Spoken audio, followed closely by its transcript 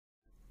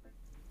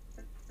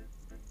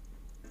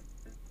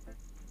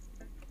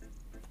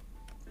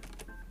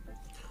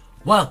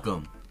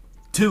Welcome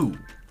to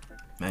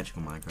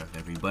Magical Minecraft,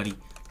 everybody.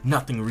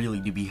 Nothing really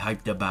to be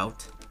hyped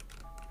about,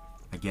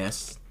 I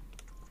guess.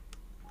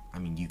 I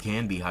mean, you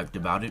can be hyped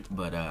about it,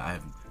 but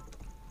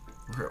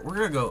we're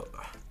gonna go.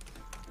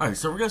 Alright,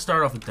 so we're gonna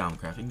start off with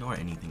Downcraft. Ignore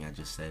anything I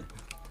just said.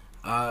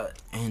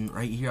 And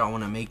right here, I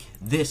want to make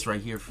this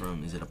right here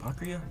from, is it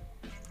Apocrypha?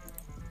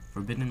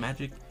 Forbidden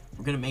Magic?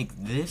 We're gonna make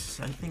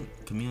this, I think,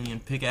 Chameleon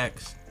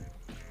Pickaxe.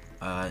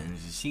 And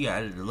as you see, I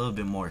added a little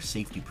bit more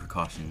safety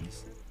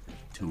precautions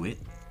to it.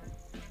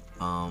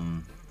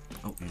 Oh,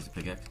 here's the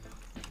pickaxe.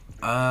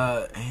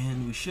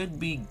 And we should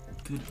be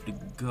good to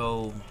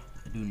go.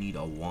 I do need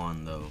a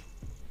wand, though.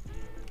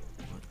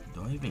 What,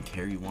 do I even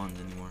carry wands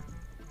anymore?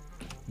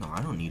 No,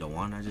 I don't need a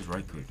wand. I just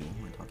right-click it. What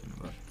am I talking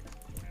about?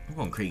 I'm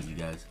going crazy,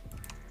 guys.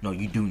 No,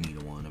 you do need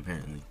a wand,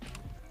 apparently.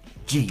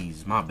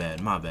 Jeez, my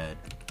bad, my bad.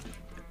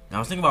 Now, I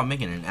was thinking about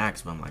making an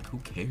axe, but I'm like, who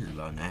cares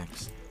about an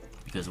axe?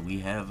 Because we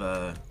have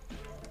a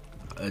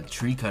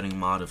tree cutting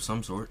mod of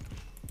some sort.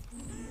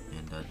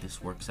 And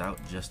this works out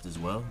just as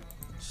well.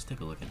 Let's take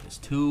a look at this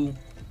too.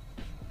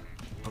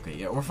 Okay,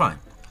 yeah, we're fine.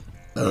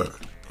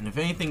 And if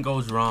anything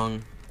goes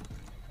wrong,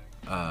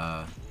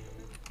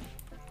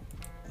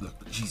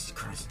 Jesus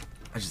Christ,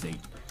 I just ate.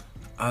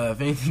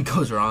 If anything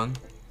goes wrong,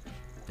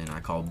 then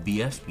I call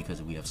BS,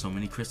 because we have so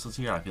many crystals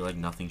here. I feel like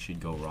nothing should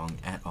go wrong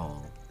at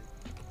all.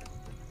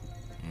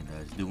 And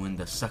it's doing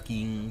the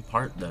sucking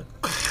part, the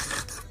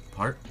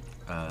part,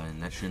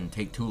 and that shouldn't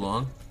take too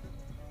long.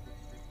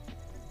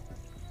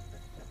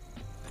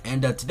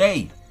 And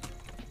today,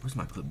 where's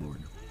my clipboard?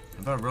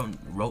 Have I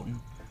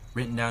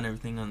written down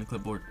everything on the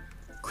clipboard?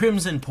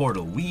 Crimson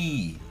Portal.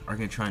 We are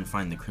gonna try and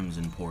find the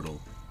Crimson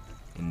Portal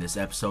in this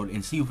episode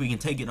and see if we can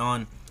take it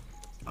on.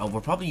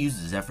 We'll probably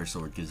use the Zephyr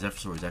Sword, because Zephyr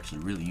Sword is actually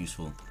really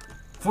useful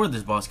for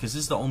this boss, because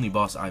this is the only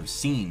boss I've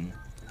seen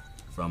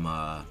from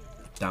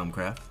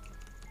Downcraft.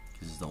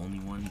 This is the only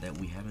one that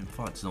we haven't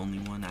fought. It's the only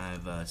one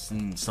I've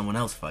seen someone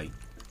else fight.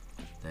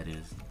 That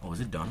is. Oh,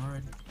 is it done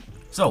already?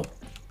 So,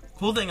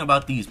 cool thing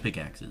about these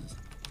pickaxes.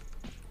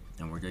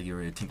 And we're gonna get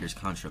rid of Tinker's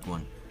Construct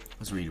one.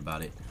 Let's read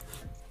about it.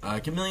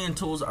 Chameleon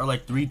tools are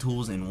like 3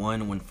 tools in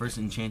one. When first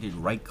enchanted,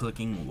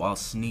 right-clicking while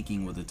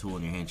sneaking with the tool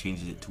in your hand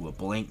changes it to a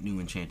blank new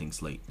enchanting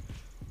slate,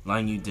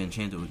 allowing you to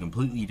enchant it with a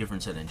completely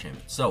different set of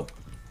enchantments. So,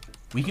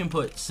 we can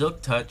put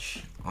Silk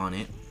Touch on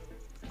it.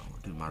 Oh,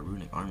 dude, my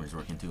runic armor is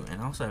working too.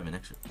 And I also have an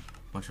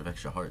bunch of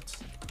extra hearts.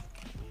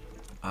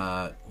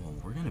 Well,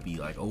 we're gonna be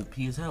like OP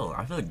as hell.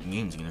 I feel like the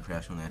game's gonna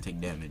crash when I take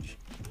damage.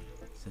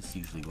 That's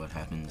usually what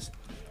happens.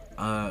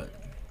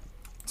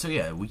 So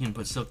yeah, we can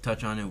put Silk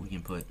Touch on it. We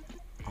can put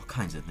all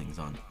kinds of things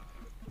on it.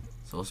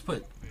 So let's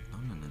put, no,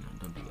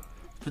 don't do that.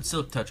 Let's put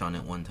Silk Touch on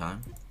it one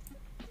time.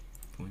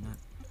 Can we not?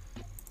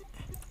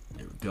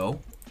 There we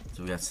go.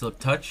 So we got Silk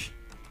Touch.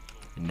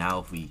 And now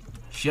if we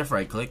shift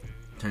right click,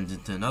 it turns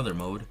into another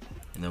mode.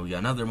 And then we got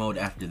another mode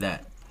after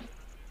that.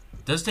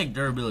 It does take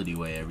durability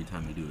away every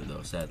time you do it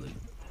though, sadly.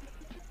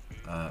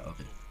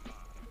 Okay.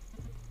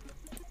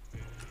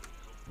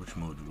 Which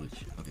mode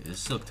which? Okay, this is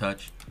Silk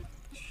Touch.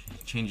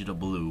 Change it to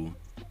blue.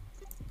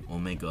 We'll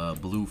make a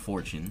blue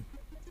fortune.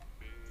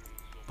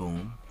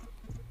 Boom.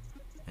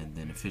 And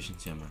then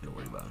efficiency, I'm not gonna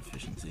worry about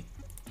efficiency.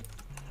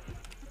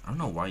 I don't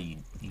know why you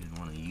even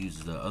want to use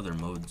the other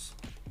modes.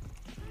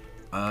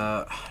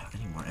 I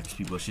need more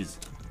XP bushes.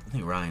 I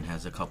think Ryan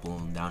has a couple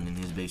down in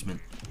his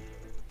basement.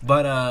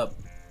 But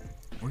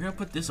we're gonna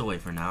put this away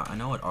for now. I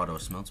know it auto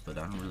smelts, but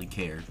I don't really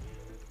care.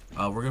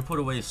 We're gonna put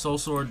away Soul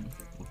Sword.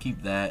 We'll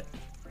keep that.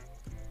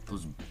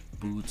 Those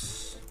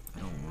boots, I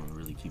don't want to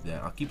really keep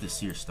that. I'll keep the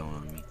Seer Stone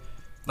on me.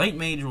 Light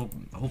Mage we'll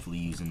hopefully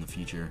use in the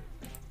future.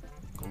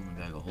 Golden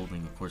Bag of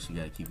Holding, of course we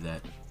gotta keep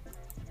that.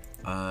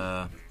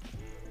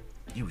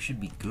 Yeah, we should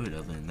be good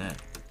other than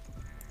that.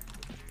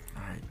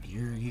 Alright,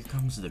 here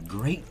comes the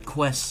great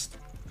quest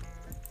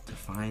to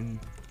find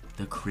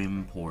the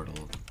Crim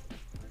Portal.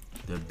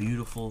 The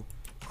beautiful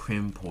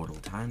Crim Portal.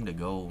 Time to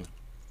go.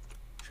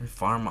 Should I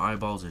farm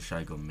eyeballs or should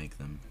I go make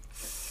them?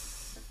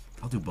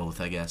 I'll do both,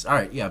 I guess.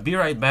 Alright, yeah, be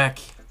right back.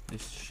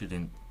 This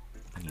shouldn't...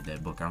 I need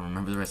that book. I don't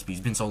remember the recipe.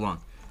 It's been so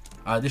long.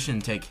 This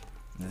shouldn't take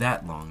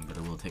that long, but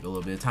it will take a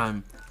little bit of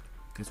time,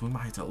 because we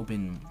might have to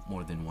open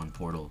more than one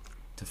portal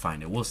to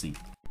find it. We'll see.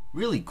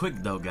 Really quick,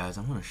 though, guys,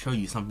 I want to show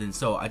you something.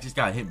 So, I just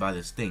got hit by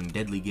this thing.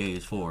 Deadly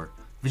Gaze 4.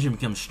 Vision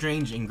becomes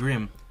strange and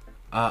grim.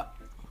 Don't.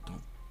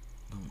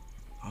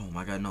 Oh,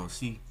 my God, no.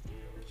 See?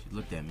 She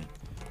looked at me.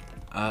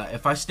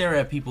 If I stare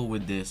at people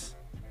with this,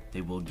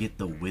 they will get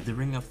the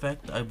withering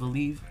effect, I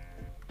believe.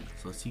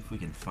 So let's see if we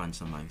can find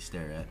somebody to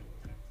stare at.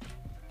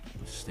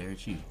 Let's stare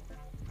at you.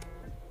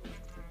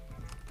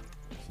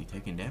 Is he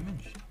taking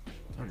damage?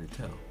 It's hard to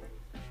tell.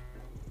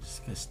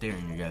 Just gonna stare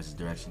in your guys'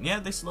 direction. Yeah,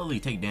 they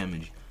slowly take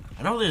damage.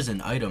 I know there's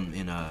an item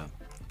in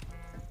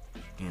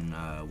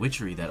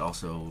Witchery that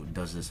also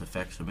does this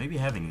effect. So maybe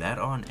having that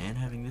on and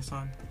having this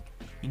on,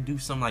 you can do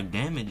some like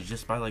damage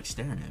just by like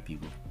staring at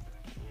people.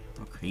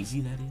 How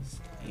crazy that is.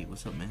 Hey,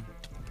 what's up, man?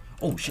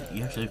 Oh shit,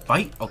 you actually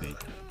fight? Okay.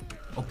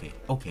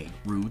 Okay,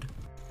 rude.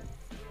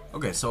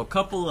 Okay, so a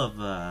couple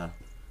of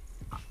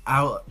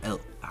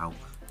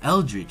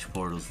Eldritch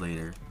portals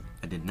later,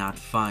 I did not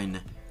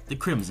find the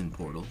Crimson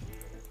portal.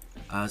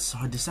 So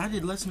I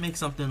decided let's make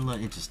something a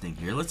little interesting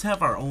here. Let's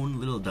have our own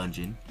little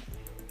dungeon,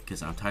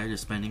 because I'm tired of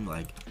spending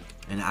like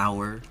an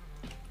hour.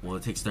 Well,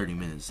 it takes 30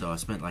 minutes, so I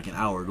spent like an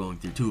hour going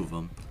through 2 of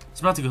them. It's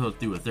about to go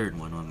through a 3rd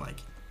one. I'm like,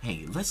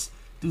 hey, let's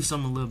do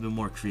something a little bit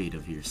more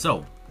creative here.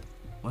 So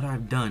what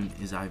I've done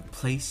is I've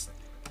placed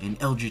an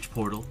Eldritch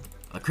portal,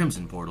 a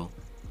Crimson portal,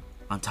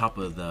 on top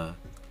of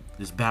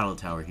this battle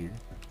tower here.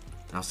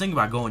 And I was thinking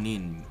about going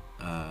in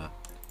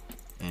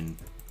and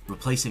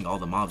replacing all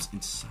the mobs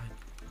inside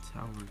the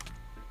tower.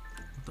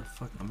 What the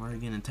fuck? I'm already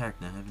getting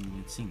attacked and I haven't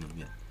even seen them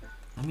yet.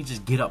 Let me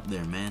just get up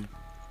there, man.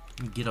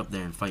 Let me get up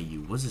there and fight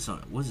you. What's this on?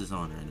 What's this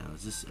on right now?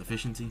 Is this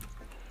efficiency?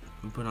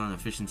 We put on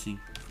efficiency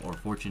or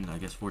fortune. I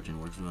guess fortune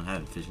works. We don't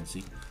have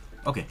efficiency.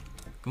 Okay.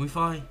 Can we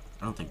fly?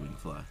 I don't think we can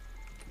fly.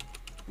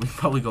 We can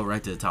probably go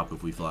right to the top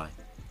if we fly.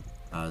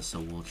 So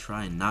we'll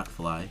try and not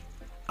fly.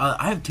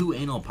 I have 2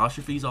 anal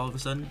apostrophes all of a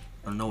sudden.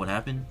 I don't know what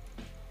happened.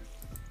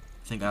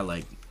 I think I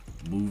like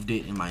moved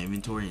it in my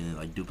inventory and it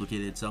like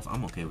duplicated itself.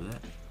 I'm okay with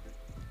that.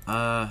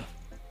 Yeah,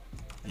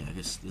 I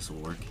guess this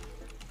will work.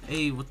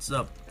 Hey, what's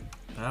up,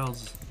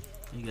 pals?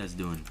 How you guys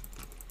doing?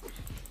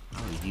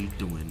 How are you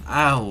doing?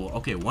 Ow!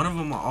 Okay, one of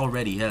them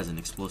already has an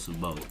explosive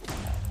bow.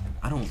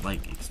 I don't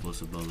like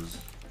explosive bows.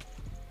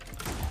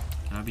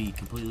 Can I be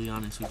completely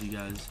honest with you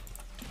guys?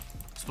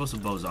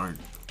 Explosive bows aren't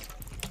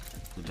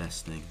the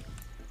best thing.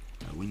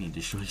 We need to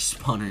destroy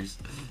spawners.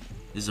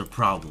 This is a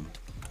problem.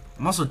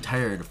 I'm also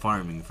tired of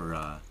farming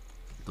for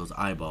those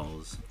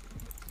eyeballs.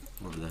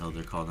 Whatever the hell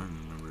they're called. I don't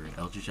remember.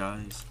 Eldritch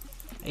eyes.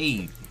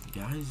 Hey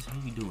guys, how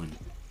you doing?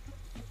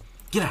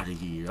 Get out of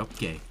here.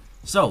 Okay.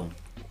 So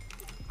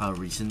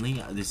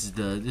recently,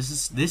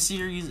 this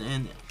series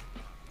and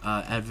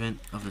Advent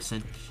of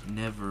Ascension.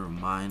 Never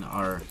mind.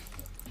 Are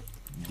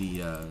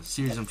the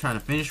series I'm trying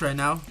to finish right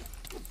now.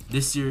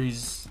 This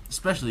series,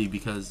 especially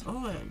because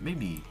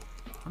maybe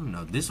I don't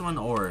know this one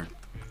or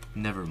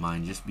never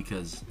mind. Just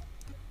because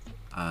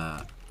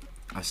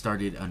I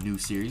started a new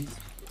series.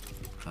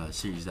 A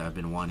series that I've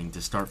been wanting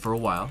to start for a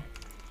while.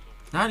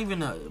 Not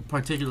even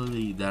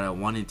particularly that I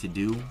wanted to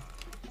do,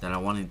 that I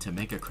wanted to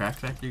make a craft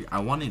factory. I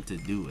wanted to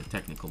do a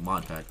technical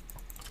mod pack.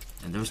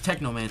 And there was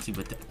Technomancy,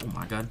 but oh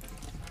my god.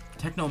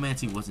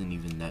 Technomancy wasn't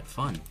even that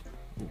fun.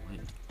 Oh, wait.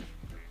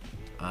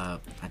 I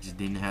just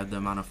didn't have the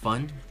amount of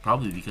fun.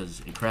 Probably because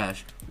it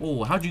crashed.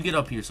 Oh, how'd you get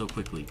up here so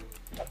quickly?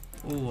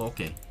 Oh,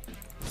 okay.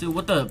 So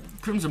what the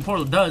Crimson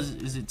Portal does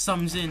is it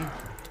summons in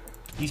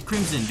these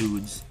Crimson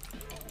dudes.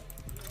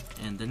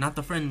 And they're not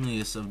the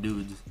friendliest of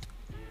dudes.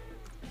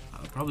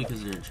 Probably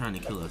because they're trying to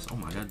kill us. Oh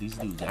my god, these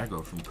dudes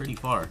aggro from pretty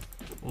far.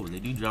 Oh, they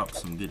do drop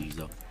some goodies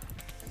though.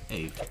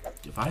 Hey,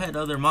 if I had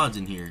other mods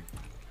in here,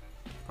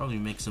 probably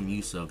make some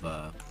use of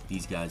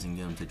these guys and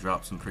get them to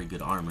drop some pretty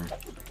good armor.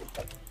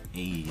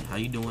 Hey, how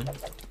you doing?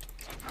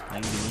 How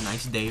you doing?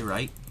 Nice day,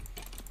 right?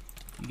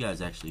 You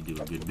guys actually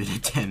do a good bit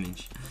of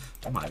damage.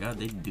 Oh my god,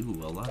 they do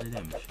a lot of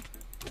damage.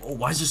 Oh,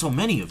 why is there so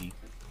many of you?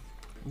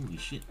 Holy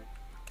shit.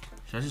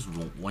 Should I just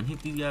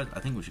one-hit these guys? I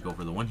think we should go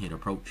for the one-hit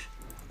approach.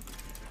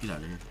 Get out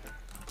of here.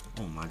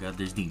 Oh my god,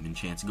 there's demon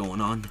chants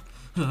going on.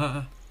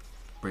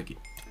 Break it.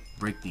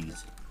 Break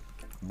these.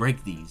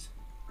 Break these.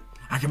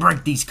 I can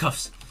break these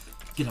cuffs.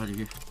 Get out of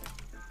here.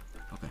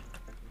 Okay.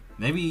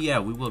 Maybe, yeah,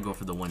 we will go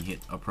for the one-hit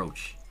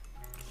approach.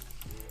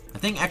 I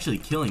think actually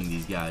killing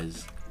these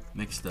guys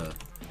makes the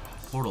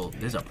portal...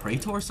 There's a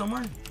Praetor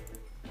somewhere?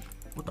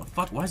 What the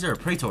fuck? Why is there a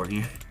Praetor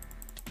here?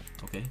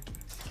 Okay.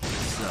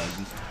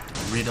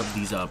 Let's rid of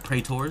these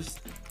Praetors.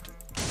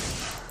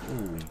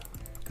 Oh.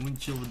 Can we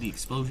chill with the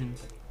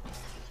explosions?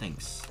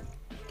 Thanks.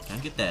 Can I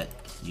get that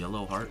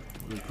yellow heart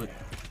really quick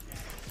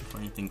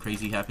before anything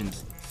crazy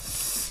happens?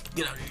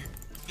 Get out of here.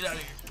 Get out of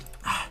here.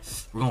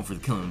 We're going for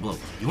the killing blow.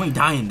 You ain't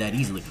dying that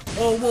easily.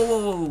 Whoa, whoa, whoa,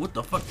 whoa. What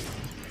the fuck?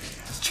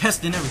 There's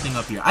chest and everything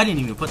up here. I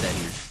didn't even put that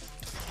here.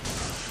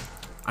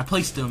 I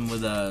placed him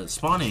with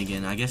spawning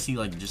again. I guess he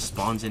like just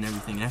spawns in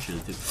everything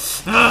naturally too.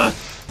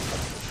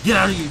 Get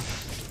out of here.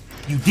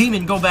 You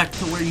demon, go back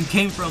to where you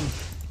came from.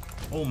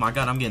 Oh my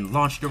god, I'm getting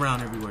launched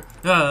around everywhere.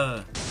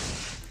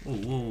 Whoa,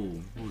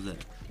 whoa, what was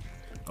that?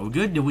 Are we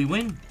good? Did we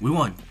win? We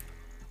won.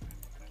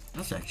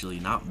 That's actually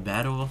not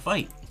bad of a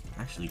fight.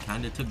 Actually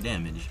kind of took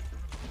damage,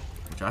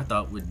 which I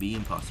thought would be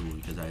impossible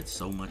because I had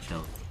so much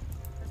health.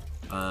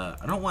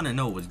 I don't want to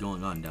know what's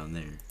going on down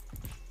there.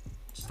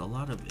 Just a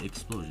lot of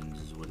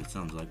explosions is what it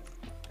sounds like.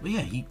 But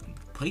yeah, he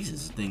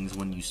places things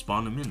when you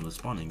spawn them in with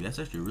spawning. That's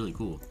actually really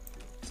cool.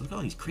 So look at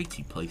all these crates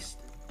he placed.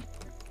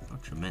 Oh,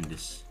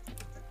 tremendous.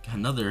 Got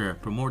another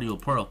primordial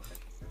pearl.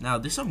 Now,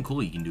 there's something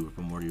cool you can do with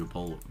primordial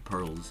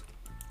pearls.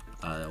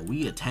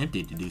 We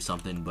attempted to do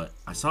something, but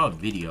I saw a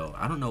video.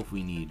 I don't know if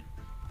we need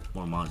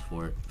more mods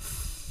for it.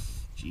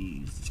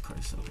 Jesus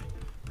Christ.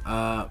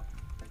 Okay.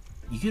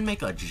 You can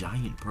make a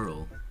giant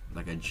pearl.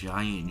 Like a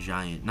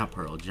giant, not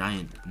pearl,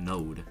 giant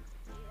node.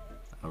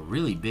 A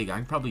really big. I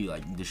can probably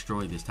like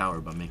destroy this tower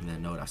by making that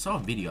node. I saw a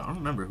video. I don't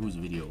remember whose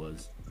video it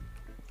was.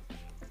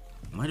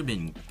 It might have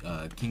been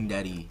King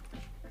Daddy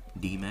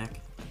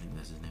D-Mac. I think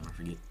that's his name.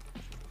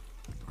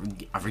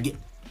 I forget.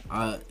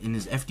 In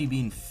his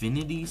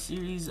FTB-Infinity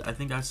series, I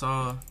think I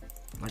saw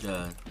like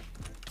a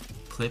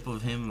clip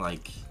of him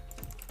like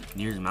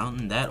near his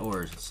mountain. That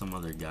or some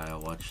other guy I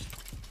watched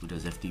who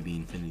does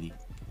FTB-Infinity.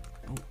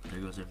 Oh, there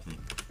goes everything.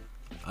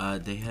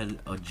 They had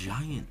a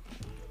giant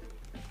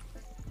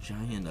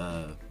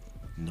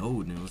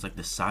node, and it was like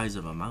the size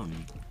of a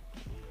mountain.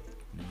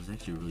 And it was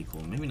actually really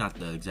cool. Maybe not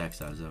the exact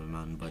size of a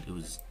mountain, but it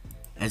was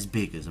as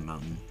big as a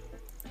mountain.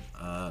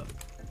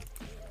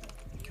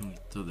 Can we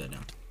throw that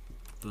down?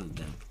 Throw it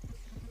down.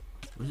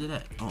 Where's it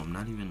at? Oh, I'm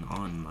not even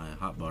on my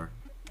hotbar.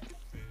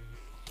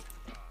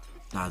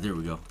 Ah, there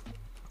we go.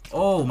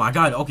 Oh my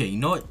god. Okay, you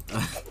know what?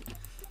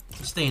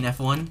 Stay in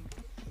F1.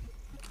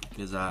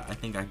 Because I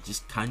think I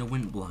just kind of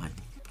went blind.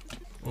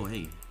 Oh,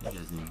 hey. Hey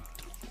guys doing?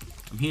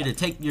 I'm here to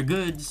take your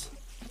goods.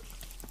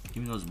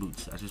 Give me those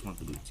boots. I just want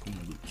the boots. Give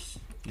me the boots.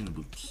 Give me the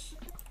boots.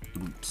 The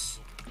boots.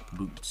 The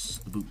boots.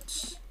 The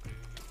boots.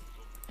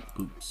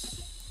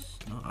 Boots.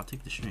 No, I'll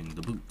take the string.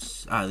 The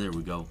boots. Ah, there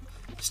we go.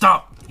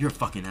 Stop! You're a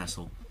fucking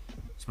asshole.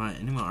 Is my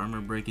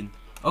armor breaking?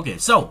 Okay,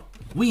 so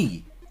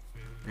we're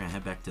gonna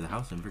head back to the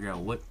house and figure out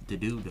what to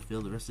do to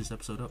fill the rest of this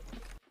episode up.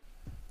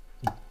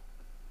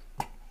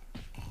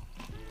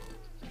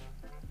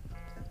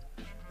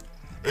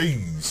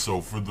 Hey,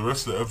 so for the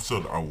rest of the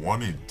episode, I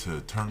wanted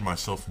to turn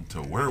myself into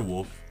a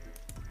werewolf.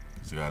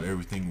 So I got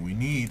everything we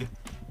need.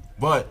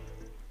 But,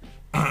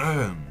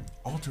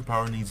 altar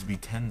power needs to be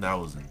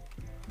 10,000.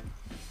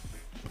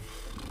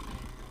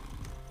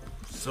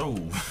 So,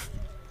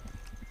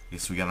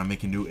 guess we gotta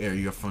make a new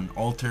area for an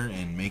altar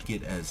and make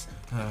it as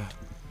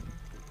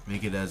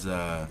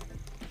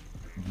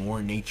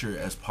more nature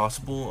as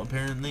possible.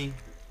 Apparently,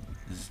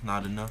 this is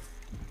not enough.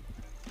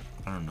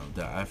 I don't know.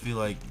 I feel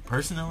like,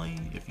 personally,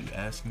 if you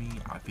ask me,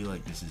 I feel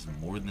like this is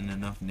more than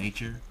enough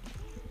nature.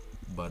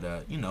 But,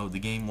 you know, the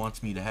game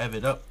wants me to have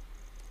it up.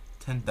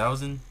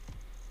 10,000.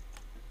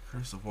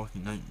 Curse of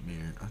Walking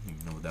Nightmare. I don't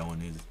even know what that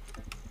one is.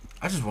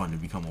 I just wanted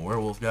to become a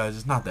werewolf, guys.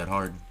 It's not that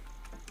hard.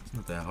 It's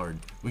not that hard.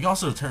 We can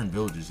also turn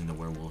villagers into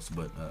werewolves,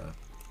 but,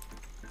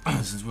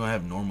 since we don't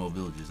have normal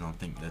villagers, I don't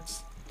think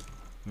that's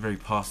very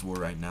possible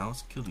right now.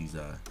 Let's kill these,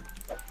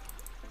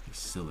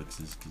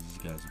 silixes, because these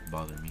guys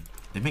bother me.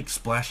 They make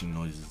splashing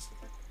noises.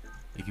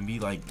 It can be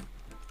like,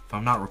 if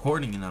I'm not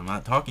recording and I'm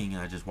not talking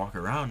and I just walk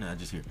around and I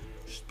just hear.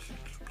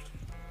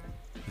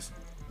 Listen.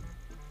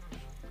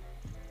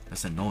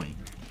 That's annoying.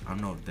 I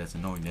don't know if that's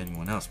annoying to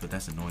anyone else, but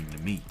that's annoying to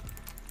me.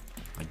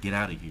 Like, get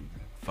out of here,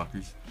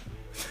 fuckers.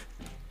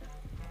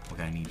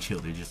 Okay, I need chill.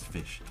 They're just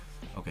fish.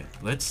 Okay,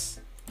 let's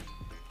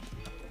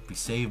be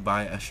saved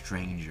by a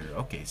stranger.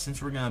 Okay,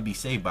 since we're gonna be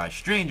saved by a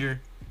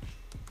stranger,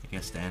 I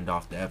guess to end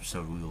off the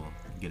episode, we will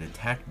get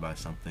attacked by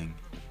something.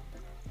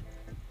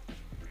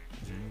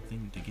 Is there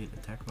anything to get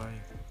attacked by?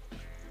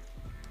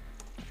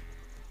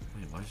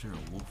 Wait, why is there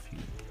a wolf here?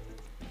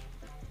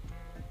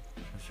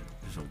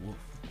 There's a wolf.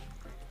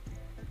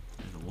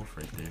 There's a wolf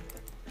right there.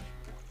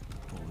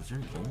 Oh, is there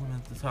a golem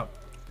at the top?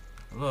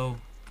 Hello?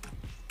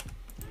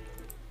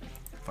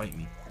 Fight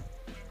me.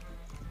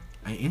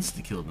 I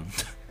insta-killed him.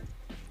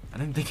 I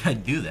didn't think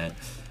I'd do that.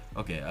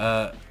 Okay,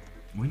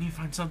 we need to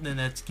find something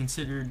that's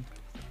considered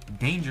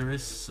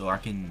dangerous so I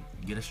can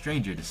get a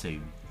stranger to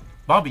save me.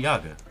 Baba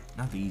Yaga.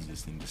 Not the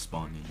easiest thing to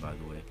spawn in, by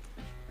the way.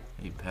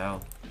 Hey,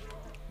 pal.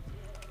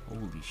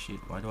 Holy shit,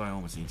 why do I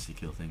almost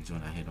insta-kill things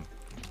when I hit them?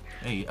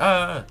 Hey,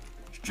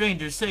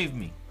 stranger, save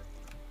me.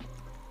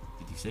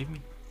 Did he save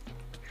me?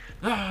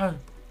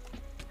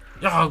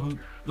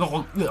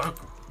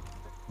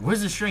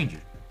 Where's the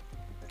stranger?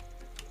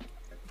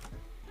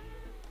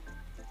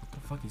 What the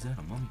fuck is that,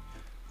 a mummy?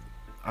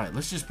 Alright,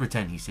 let's just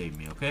pretend he saved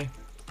me, okay?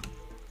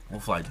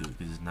 We'll fly to it,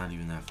 because it's not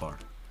even that far.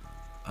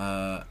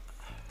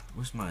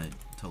 Where's my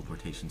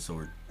teleportation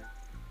sword?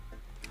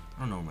 I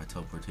don't know where my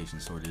teleportation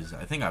sword is.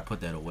 I think I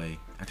put that away.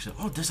 Actually,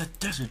 oh, there's a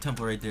desert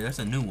temple right there. That's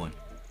a new one.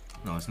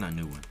 No, it's not a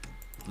new one.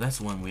 That's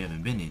the one we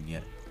haven't been in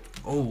yet.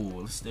 Oh,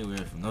 let's stay away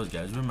from those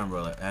guys.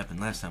 Remember what happened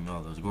last time with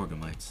all those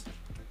Gorgomites.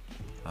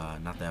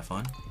 Not that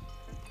fun.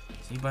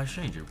 Saved by a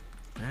stranger.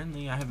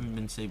 Apparently, I haven't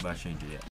been saved by a stranger yet.